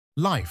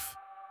Life.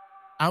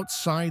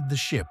 Outside the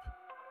ship,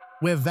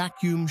 where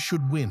vacuum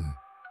should win.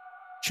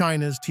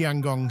 China's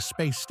Tiangong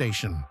space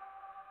station.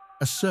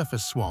 A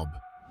surface swab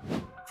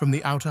from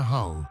the outer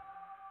hull.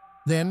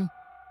 Then,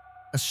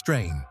 a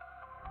strain,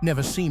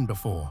 never seen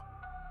before.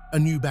 A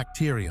new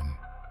bacterium.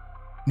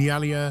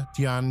 Nealia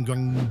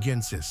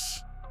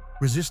tiangongensis.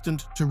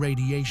 Resistant to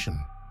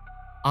radiation.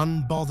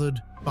 Unbothered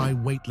by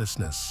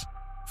weightlessness.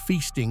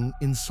 Feasting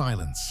in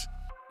silence.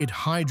 It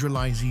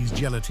hydrolyzes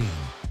gelatin.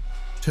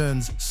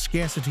 Turns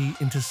scarcity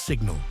into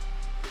signal.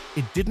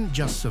 It didn't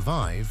just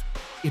survive,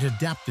 it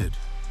adapted,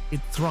 it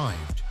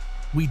thrived.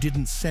 We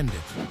didn't send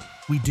it,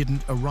 we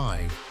didn't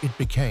arrive, it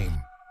became.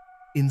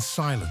 In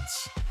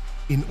silence,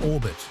 in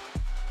orbit,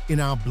 in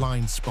our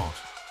blind spot.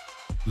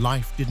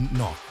 Life didn't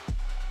knock,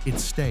 it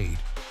stayed.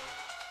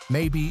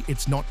 Maybe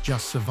it's not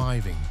just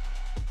surviving,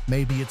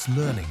 maybe it's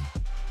learning,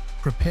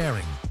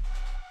 preparing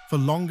for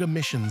longer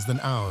missions than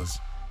ours.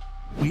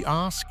 We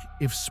ask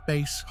if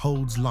space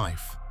holds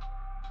life.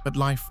 But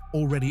life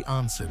already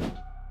answered,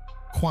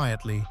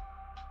 quietly,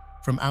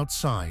 from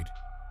outside,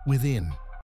 within.